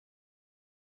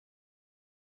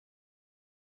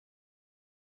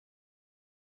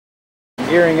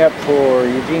gearing up for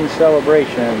Eugene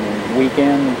celebration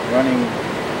weekend, running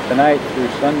tonight through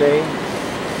Sunday.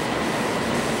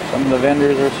 Some of the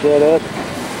vendors are set up.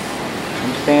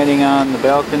 I'm standing on the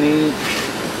balcony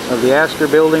of the Astor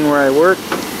building where I work.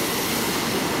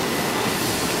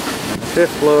 On the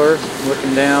 5th floor,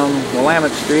 looking down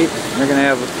Willamette Street. They're going to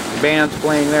have bands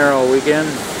playing there all weekend.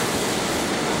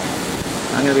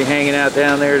 I'm going to be hanging out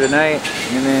down there tonight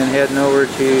and then heading over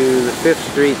to the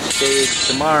 5th Street stage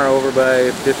tomorrow over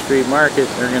by 5th Street Market.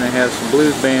 They're going to have some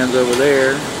blues bands over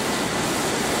there.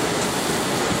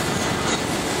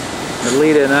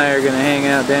 Lita and I are going to hang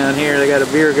out down here. They got a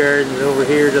beer garden over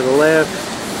here to the left.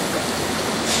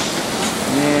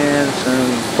 And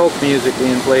some folk music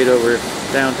being played over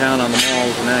downtown on the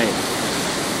mall tonight.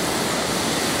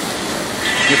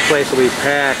 This place will be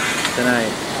packed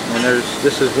tonight. And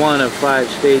this is one of 5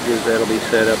 stages that'll be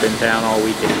set up in town all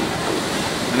weekend.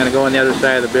 I'm going to go on the other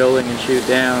side of the building and shoot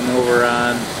down over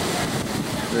on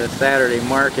the Saturday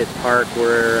Market Park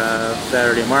where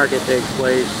Saturday Market takes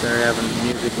place. They're having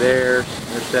music there.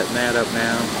 They're setting that up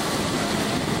now.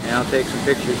 And I'll take some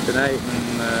pictures tonight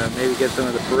and maybe get some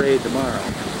of the parade tomorrow.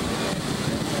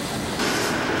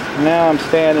 Now I'm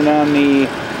standing on the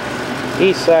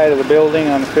east side of the building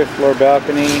on the 5th floor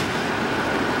balcony.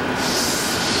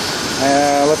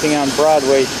 Looking on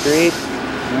Broadway Street.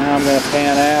 Now I'm going to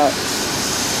pan out.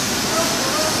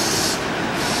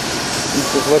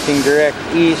 This is looking direct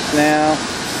east now.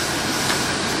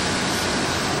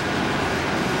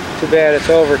 Too bad it's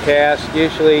overcast.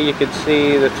 Usually you could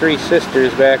see the Three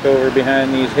Sisters back over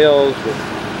behind these hills, but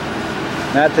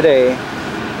not today.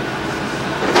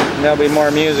 And there'll be more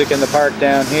music in the park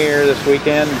down here this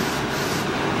weekend.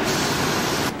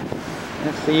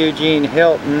 That's the Eugene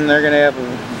Hilton. They're going to have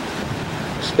a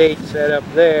stage set up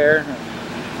there.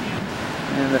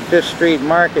 And the 5th Street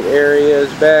Market area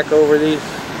is back over the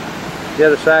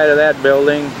other side of that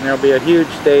building. There'll be a huge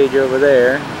stage over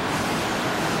there.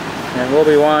 And we'll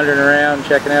be wandering around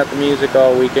checking out the music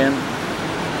all weekend.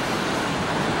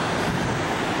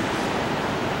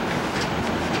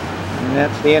 And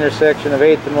that's the intersection of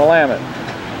 8th and Willamette.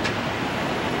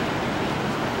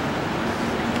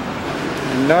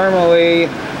 And normally,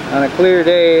 on a clear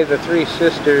day, the Three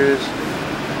Sisters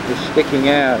is sticking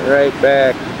out right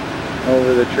back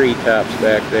over the treetops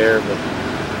back there, but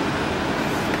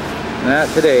not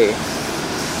today.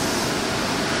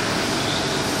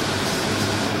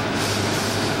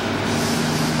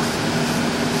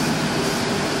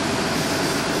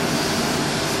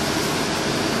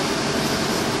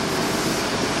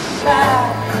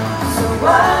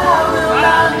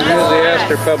 Here's the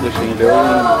Astor Publishing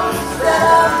building.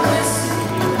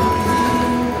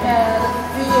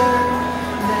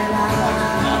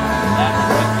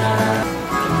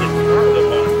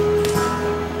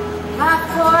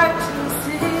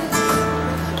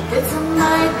 It's a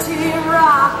mighty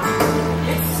rock,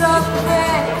 it's so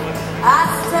thick, I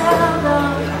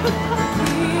seldom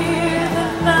hear the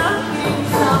knocking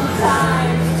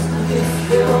sometimes. This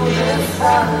stillness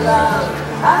of love,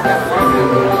 I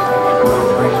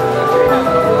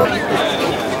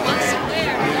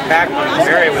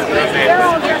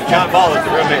John Paul is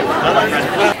the roommate.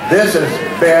 This has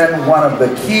been one of the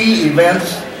key events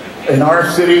in our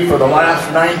city for the last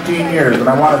 19 years, and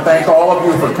I want to thank all of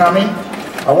you for coming.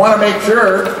 I want to make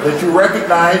sure that you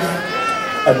recognize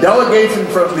a delegation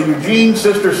from the Eugene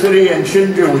sister city in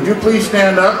Hsinchu. Would you please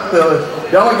stand up? The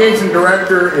delegation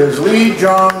director is Lee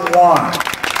Jong-won.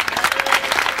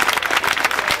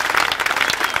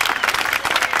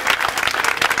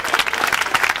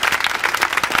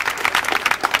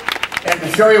 And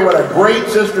to show you what a great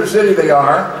sister city they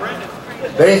are,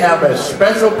 they have a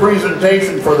special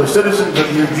presentation for the citizens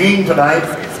of Eugene tonight,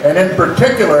 and in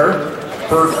particular,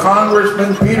 for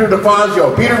Congressman Peter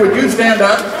DeFazio. Peter, would you stand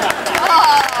up?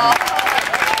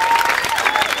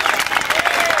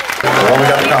 Well, we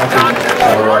got the concert.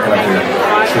 We're rocking up here.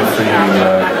 Feel free to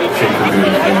shake your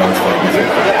booty if you know it's like music.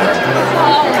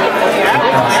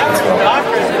 Let's go.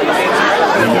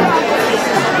 Thank you.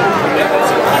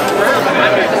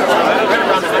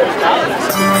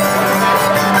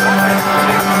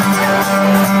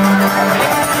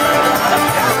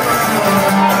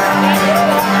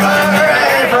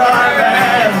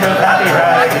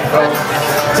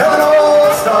 Telling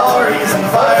old stories and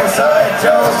fireside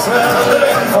jokes, we're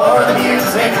living for the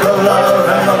music, the love,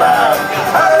 and the laugh.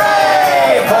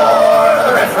 Hooray for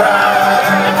the riff-raff!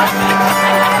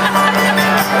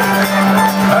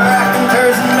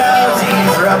 Actors and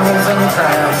mousies, rebels and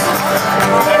tramps,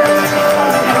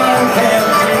 camp,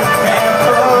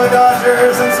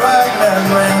 dodgers and swagmen,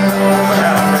 ring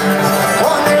rounders,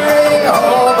 wandering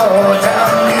hobo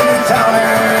town, new towners.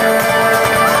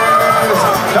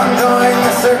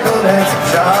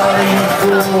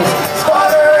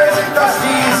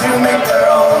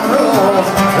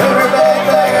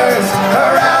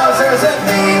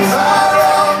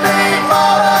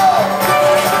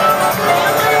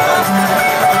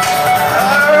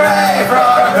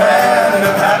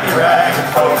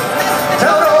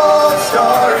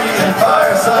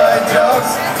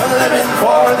 living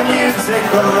for the music,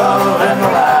 the love, and the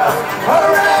laugh.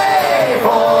 Hooray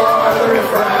for the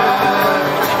riffraff!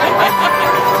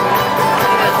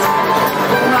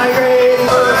 My great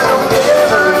birds don't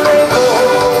ever let go.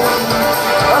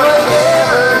 My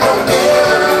never, don't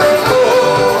ever let go.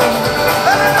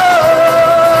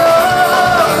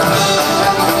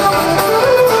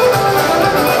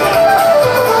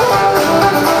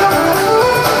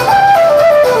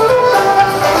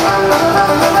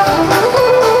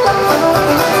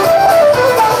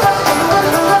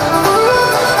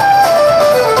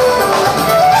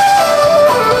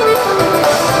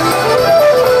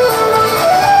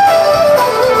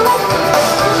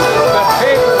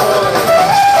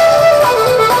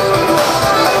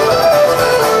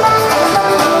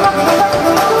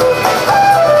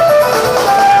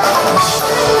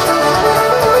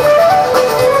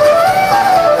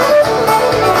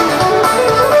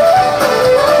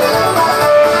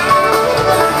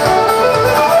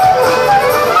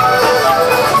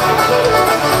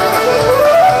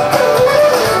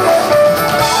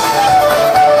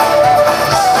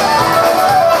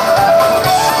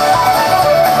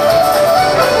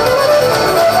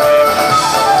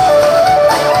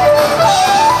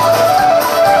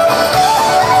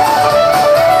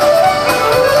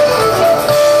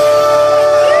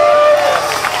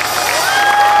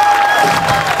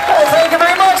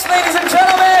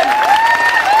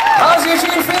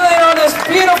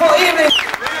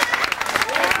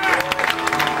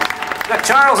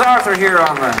 Here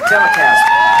on the telecast.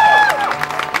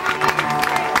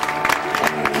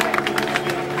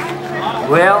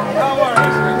 Well,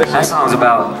 that song's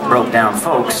about broke down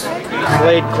folks.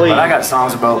 But I got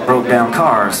songs about broke down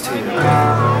cars too.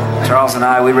 Charles and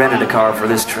I, we rented a car for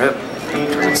this trip.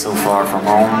 It's so far from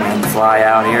home and fly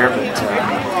out here, but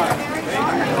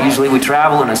usually we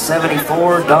travel in a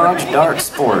 '74 Dodge Dart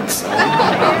Sport, so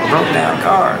broke down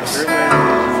cars.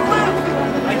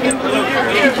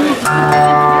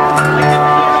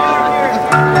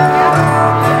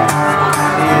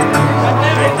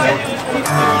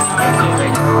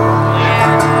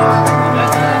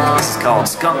 This is called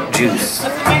Skunk Juice.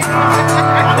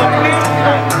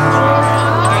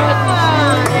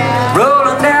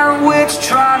 Rolling down Witch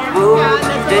Trot Road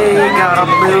today, gotta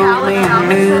build me a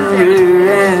new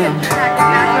rear end.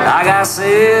 I got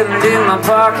sand in my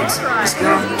pockets,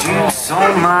 skunk juice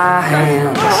on my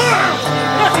hands.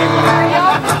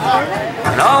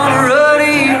 And on a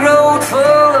ruddy road full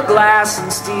of glass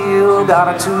and steel,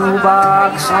 got a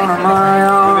toolbox under my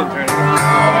arm.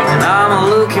 And I'm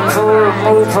looking for a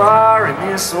Mopar in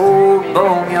this old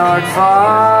boneyard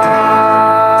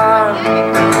farm.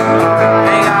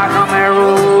 They got some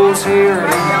arrows here,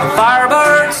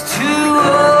 Firebirds too,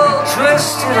 all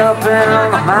twisted up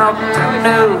in the mountain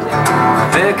dew.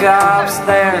 Pickups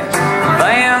there,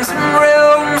 bands and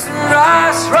rims and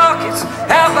rice rockets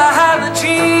out behind the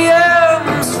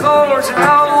GMs, Fords and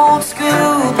old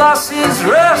school buses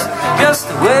rust just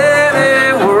the way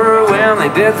they were when they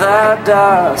bit that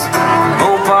dust.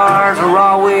 Mopars are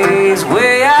always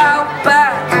way out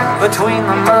back between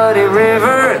the muddy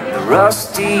river and the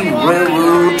rusty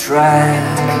railroad track.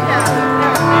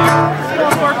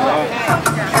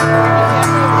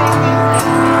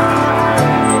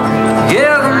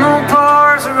 Yeah, the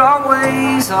Mopars are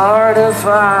always hard to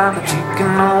find, but you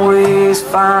can always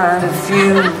find a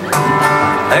few.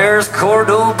 There's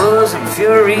Cordobas and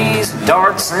Furies,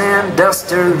 Darts and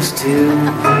Dusters too.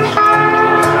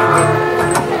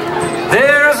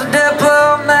 There's a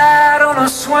Diplomat on a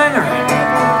swinger,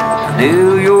 a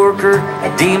New Yorker, a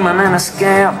Demon and a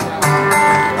Scamp.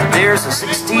 There's a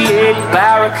 '68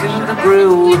 Barracuda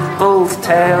grill with both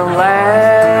tail lamps.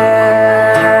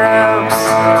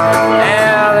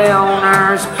 Yeah, the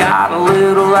owner's got a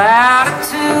little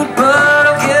attitude, but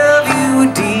I'll give you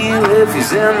a deal if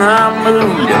he's in the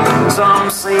mood. Some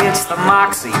say it's the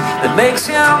moxie that makes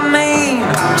him mean.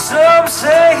 Some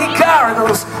say he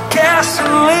gargles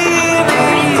gasoline.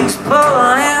 He's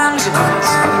pulling engines,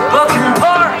 bucking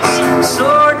parts,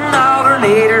 sorting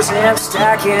alternators and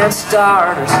stacking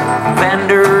starters,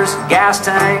 fenders, gas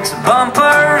tanks,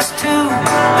 bumpers too.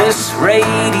 This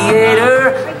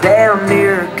radiator damn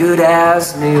near good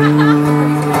as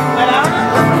new.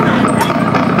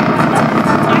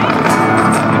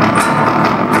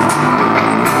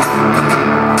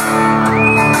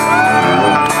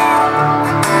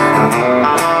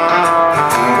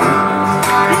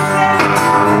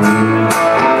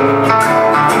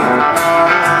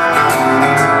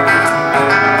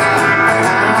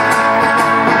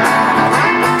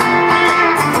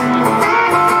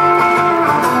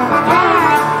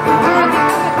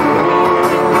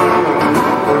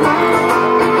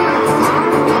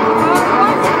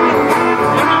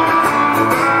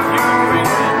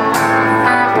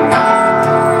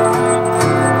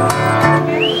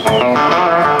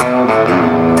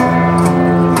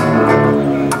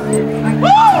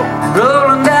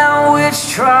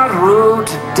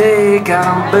 brick out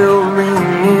I'm building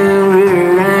new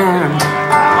rear end.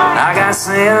 I got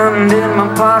sand in my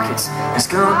pockets and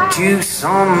skunk juice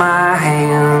on my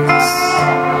hands.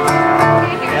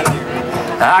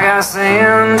 I got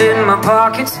sand in my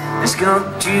pockets and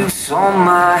skunk juice on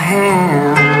my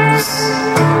hands.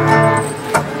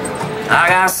 I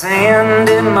got sand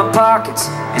in my pockets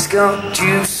and skunk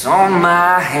juice on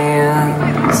my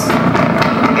hands.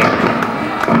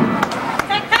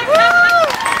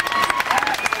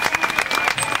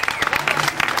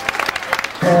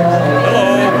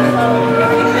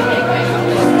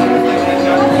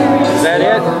 Is that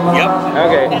it? Yep.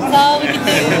 Okay. That's all we can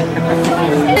do.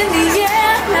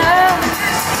 Indiana,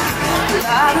 a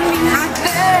lot of music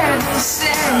there, they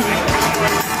say.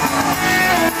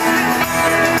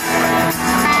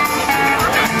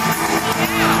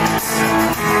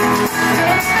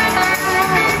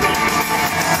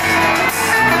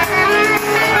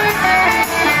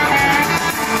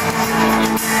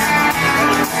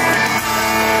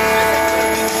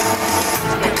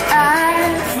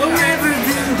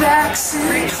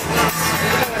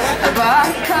 I bought a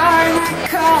car and I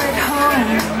call it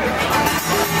home.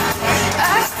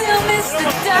 I still miss the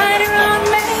diner on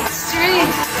Main Street,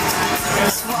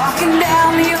 just walking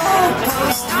down the old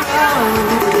post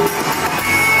road.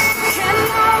 Can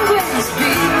always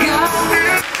be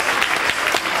gone.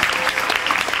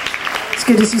 It's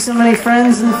good to see so many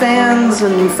friends and fans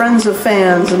and friends of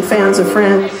fans and fans of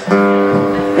friends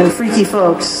and freaky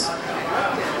folks.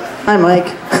 Hi,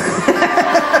 Mike.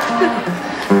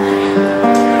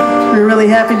 We're really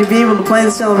happy to be able to play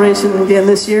the celebration again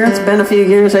this year. It's been a few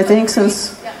years, I think,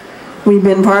 since we've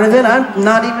been part of it. I'm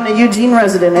not even a Eugene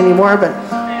resident anymore, but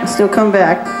I still come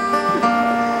back.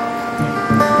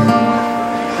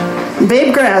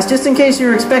 Babe Grass, just in case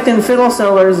you're expecting fiddle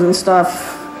sellers and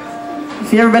stuff,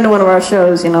 if you've ever been to one of our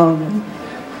shows, you know,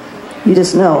 you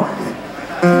just know.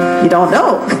 You don't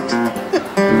know.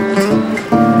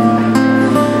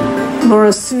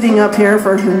 Laura's suiting up here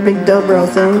for her big dobro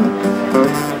thing.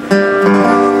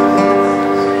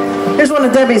 Here's one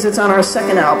of Debbie's that's on our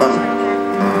second album.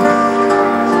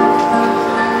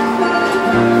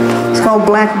 It's called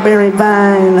Blackberry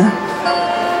Vine.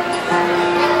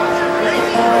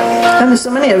 And there's so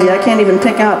many of you, I can't even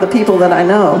pick out the people that I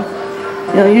know.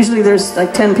 You know, usually there's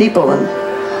like 10 people and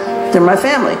they're my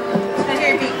family.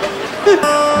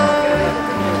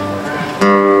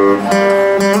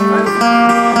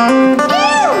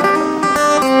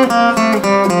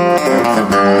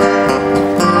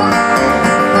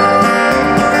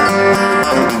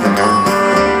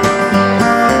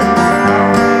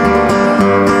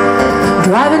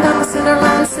 Driving down the center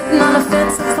line, sitting on a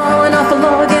fence and falling off a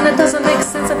log, and it doesn't make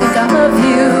sense. I think I love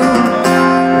you.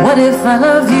 What if I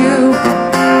love you?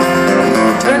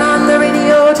 Turn on the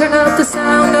radio, turn up the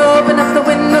sound, open up the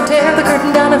window, tear the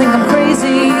curtain down. I think I'm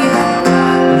crazy.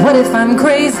 What if I'm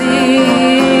crazy?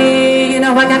 You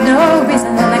know I got no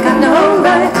reason and I got no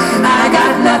right. I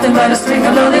got nothing but a string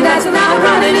of lonely nights, and I'm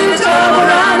running into trouble,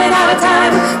 running out of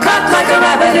time, caught like a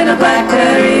rabbit in a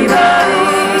blackberry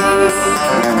vine.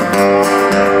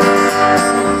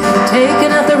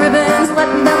 Taking out the ribbons,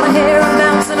 letting down my hair, I'm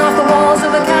bouncing off the walls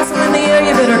of a castle in the air.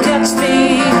 You better catch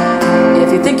me,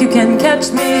 if you think you can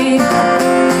catch me.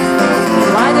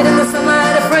 Blinded in the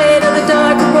sunlight, afraid of the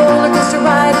dark, a roller coaster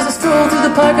ride as I stroll through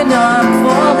the park, and now I'm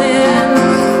falling.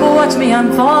 Watch me,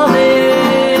 I'm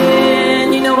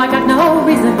falling. You know I got no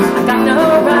reason, I got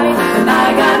no right, and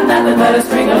I got nothing but a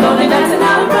string of lonely nights, and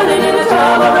now I'm running into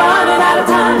trouble, running out of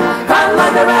time, caught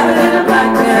like a rabbit in a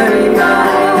blackberry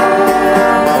vine.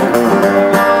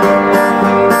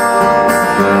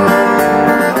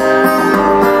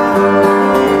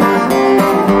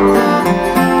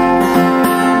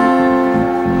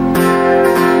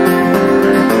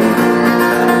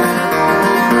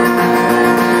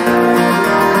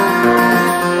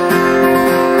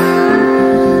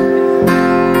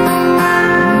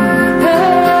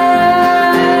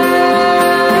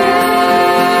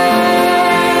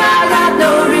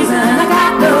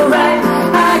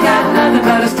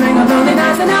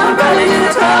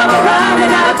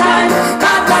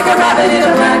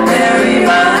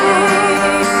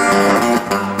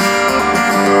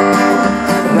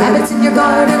 Rabbits in your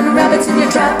garden, rabbits in your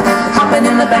trap, hopping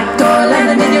in the back door,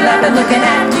 landing in your lap and looking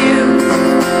at you,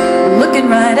 looking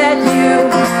right at you.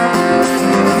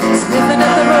 Sniffing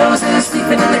at the roses,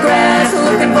 sleeping in the grass,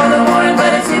 looking for the morning,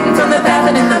 but it's hidden from the path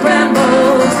and in the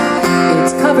brambles.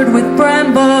 It's covered with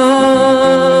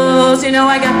brambles. You know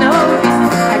I got no reason,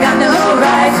 I got no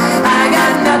right, I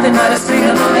got nothing but a string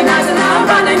of lonely nights, and now I'm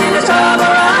running into trouble,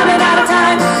 running out of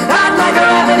time, I'm like a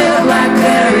rabbit in a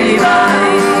blackberry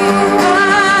vine.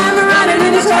 I'm running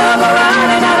into trouble,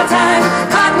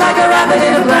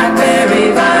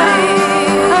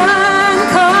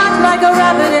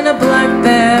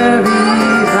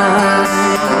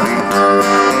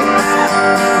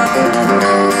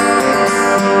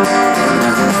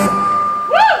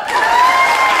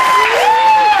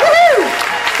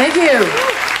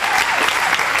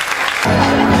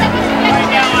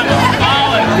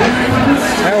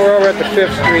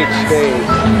 5th Street stage.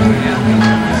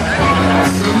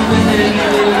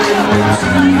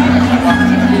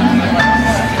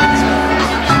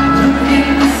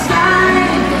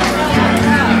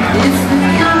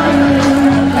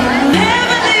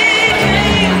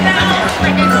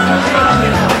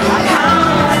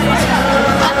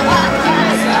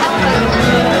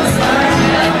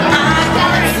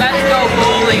 Let's go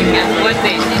bowling is what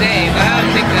they say, but I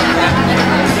don't think that's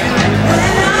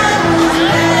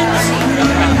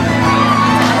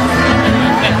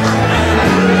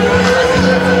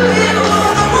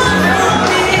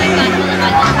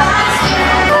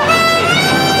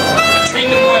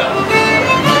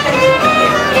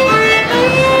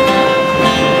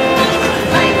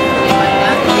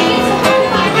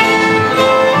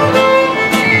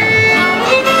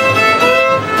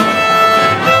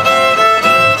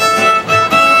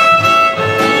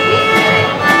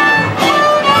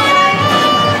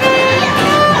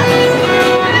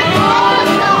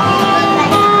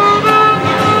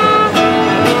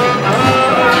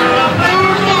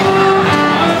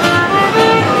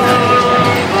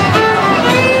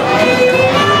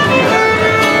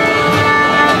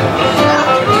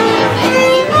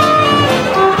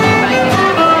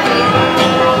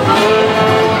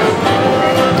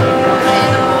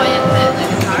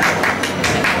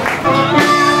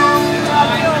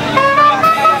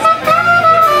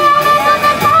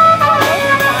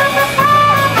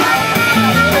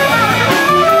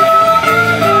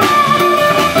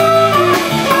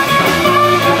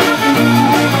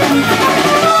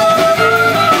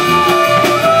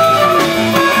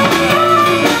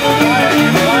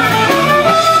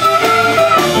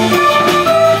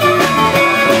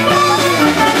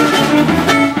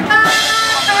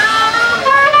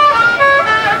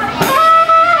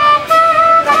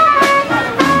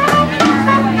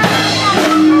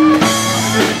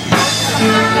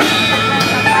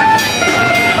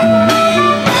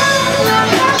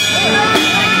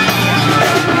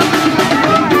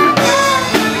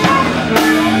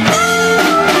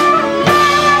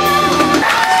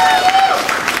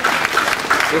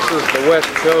This is the West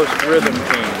Coast Rhythm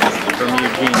Team from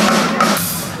Eugene.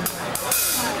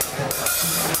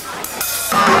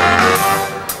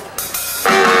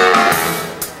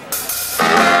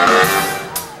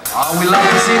 Oh, we love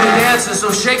to see the dancers, so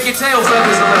shake your tail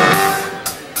feathers a little.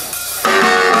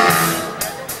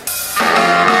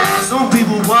 Some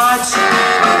people watch,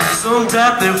 some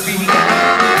tap their feet.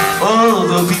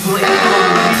 Other people ain't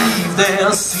gonna leave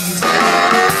their seat.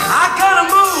 I gotta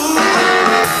move, but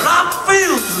I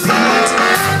feel the beat.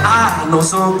 I know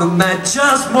something that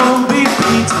just won't be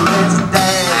beat. So let's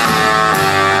dance.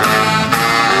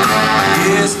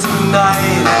 Yes,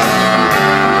 tonight.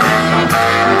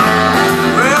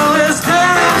 Well, it's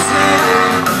dancing.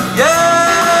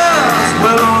 Yes,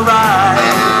 well, alright.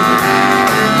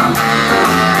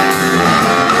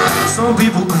 Some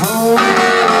people groan,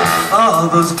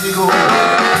 others giggle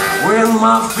when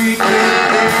my feet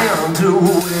get down to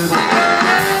it.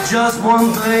 Just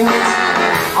one thing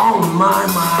on my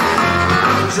mind.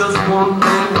 Just one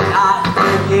thing, I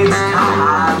think it's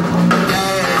time to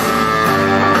dance.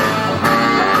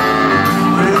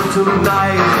 Well,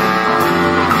 tonight,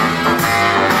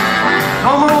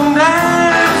 come on,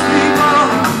 dance, people,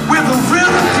 with the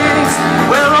rhythm kings.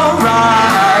 Well, alright.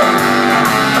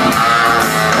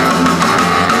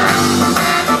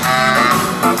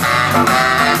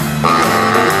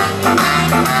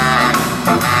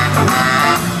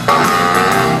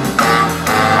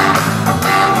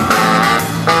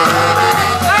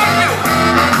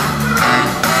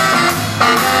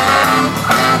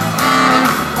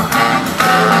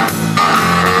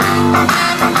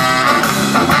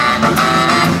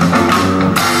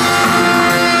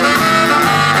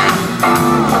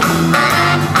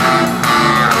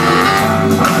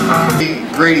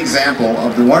 Great example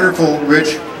of the wonderful,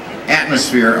 rich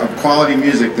atmosphere of quality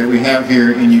music that we have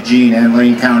here in Eugene and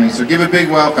Lane County. So give a big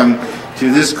welcome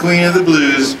to this Queen of the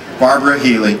Blues, Barbara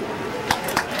Healy.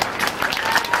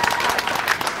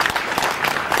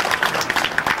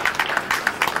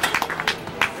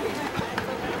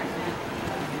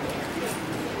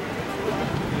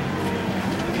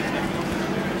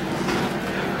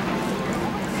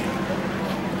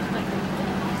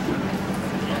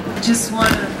 Just want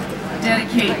to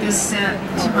dedicate this set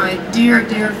to my dear,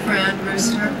 dear friend,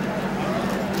 Rooster.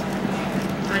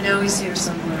 I know he's here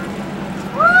somewhere.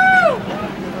 Woo!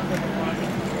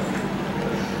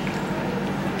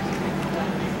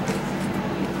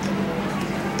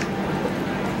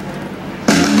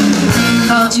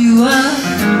 Called you up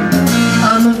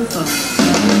on the phone.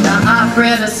 The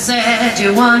operator said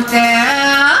you weren't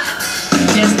there.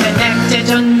 Just connected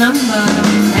your number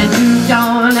and moved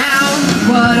on out.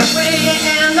 What a way to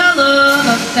end a love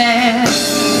affair.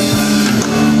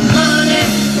 Honey,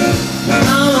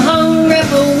 I'm hungry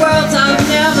for worlds I've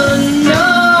never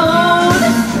known.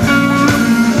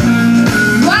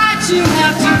 Why'd you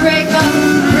have to break up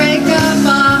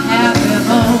our happy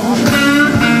home?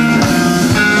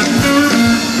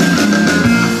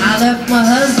 I left my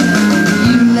husband,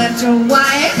 you left your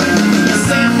wife. You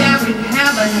said that we'd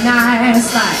have a nice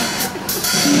life.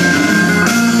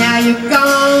 Now you're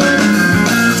gone,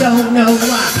 don't know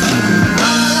why.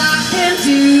 All I can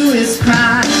do is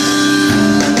cry.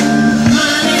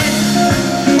 Honey,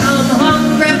 I'm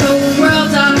hungry for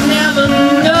worlds I've never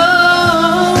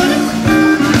known.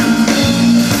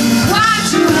 Why'd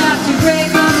you have to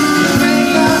break up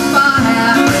our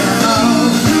happy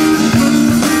home?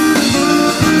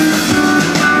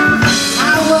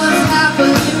 I was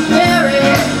happily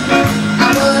married, I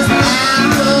was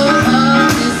apple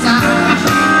of desire.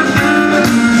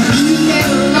 You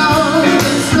came along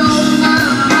and stole my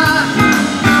heart,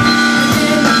 and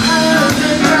then my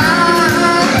husband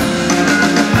cried.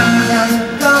 Now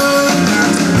you're gone,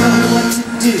 don't know what to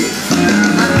do.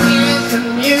 I can't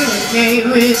communicate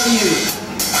with you.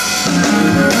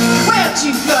 Where'd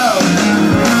you go?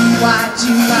 Why'd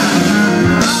you lie?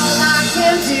 All I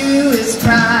can do is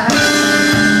cry.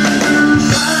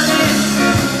 Honey,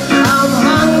 I'm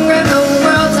hungry for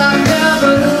worlds I've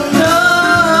never known.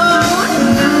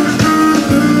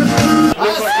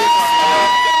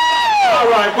 All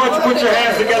right, why don't you put your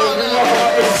hands together and welcome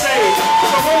up to the stage.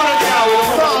 Come on, come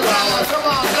on,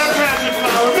 let's have you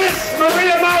flower. Miss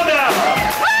Maria Mulder.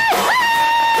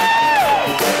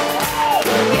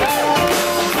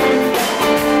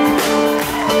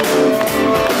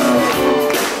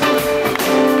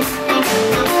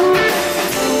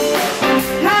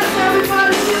 How's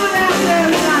everybody doing out there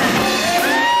tonight?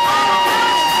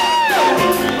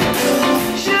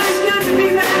 Sure is good to be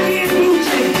back here in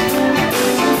Eugene.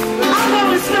 I'm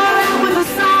gonna start out with a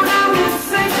song I'm gonna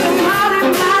sing some mighty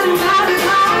time.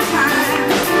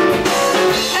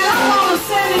 And I'm gonna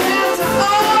send it out to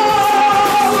all the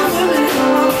women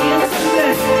in the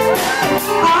city.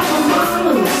 All the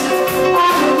mamas,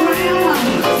 all the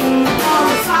grandmamas, all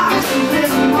the socks and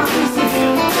little moms.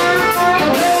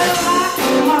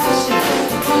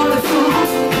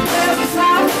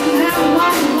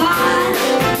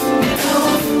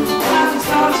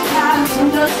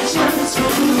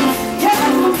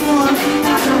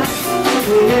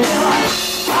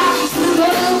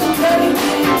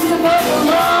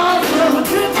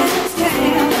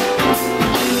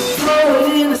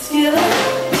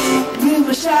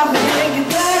 Shop and take it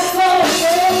back for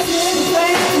everything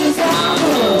places I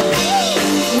love.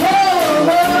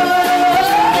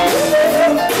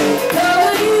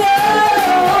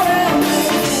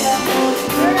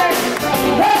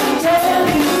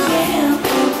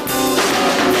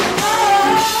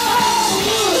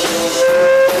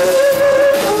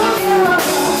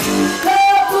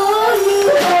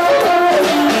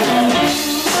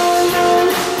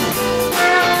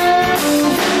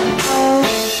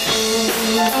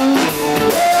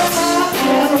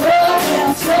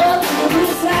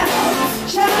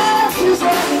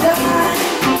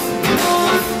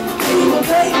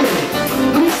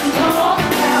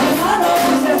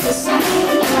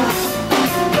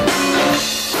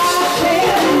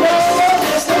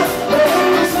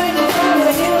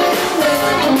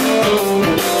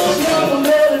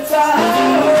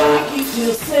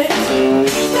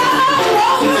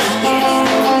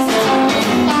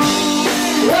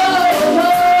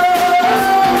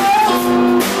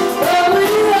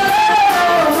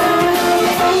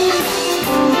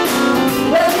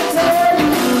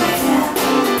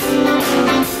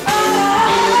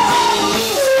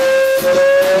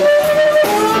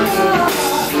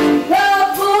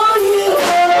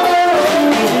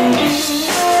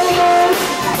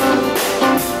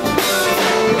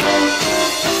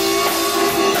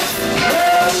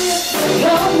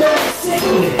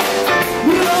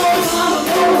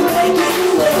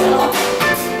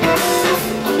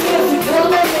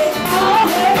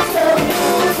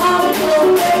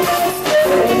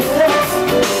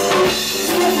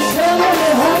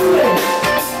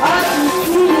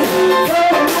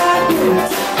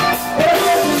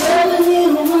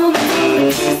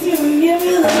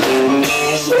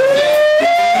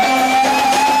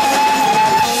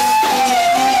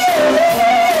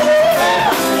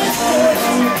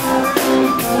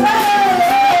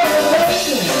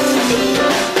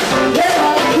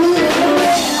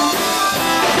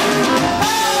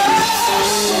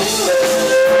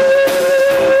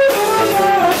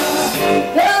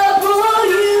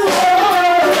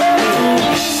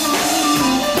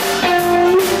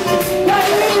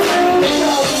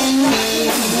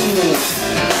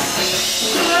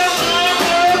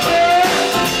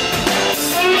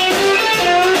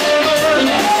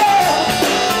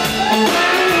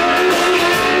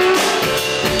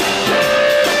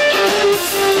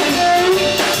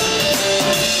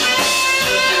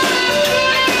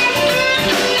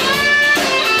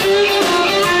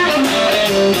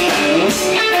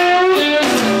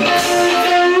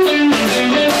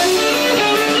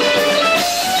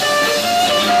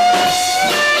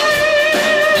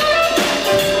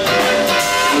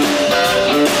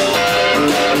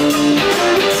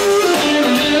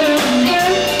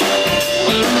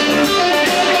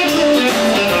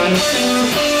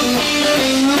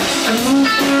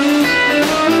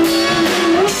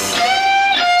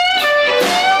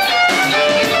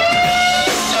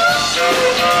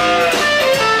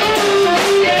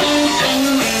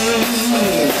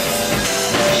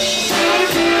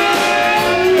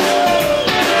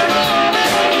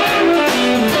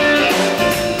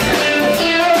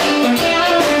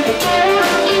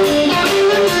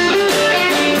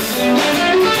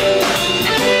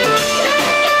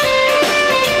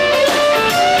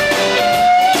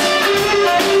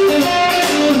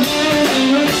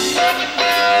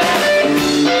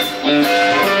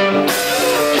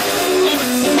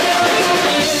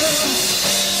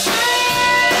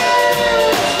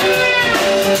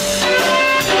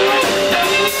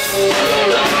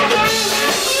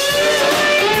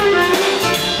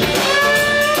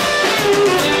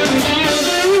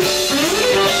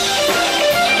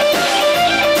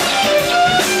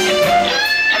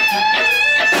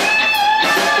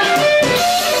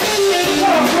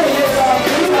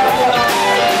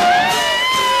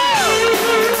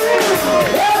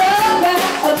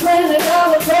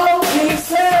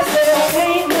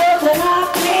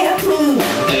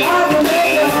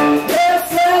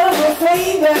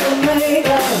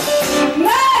 Jamaica.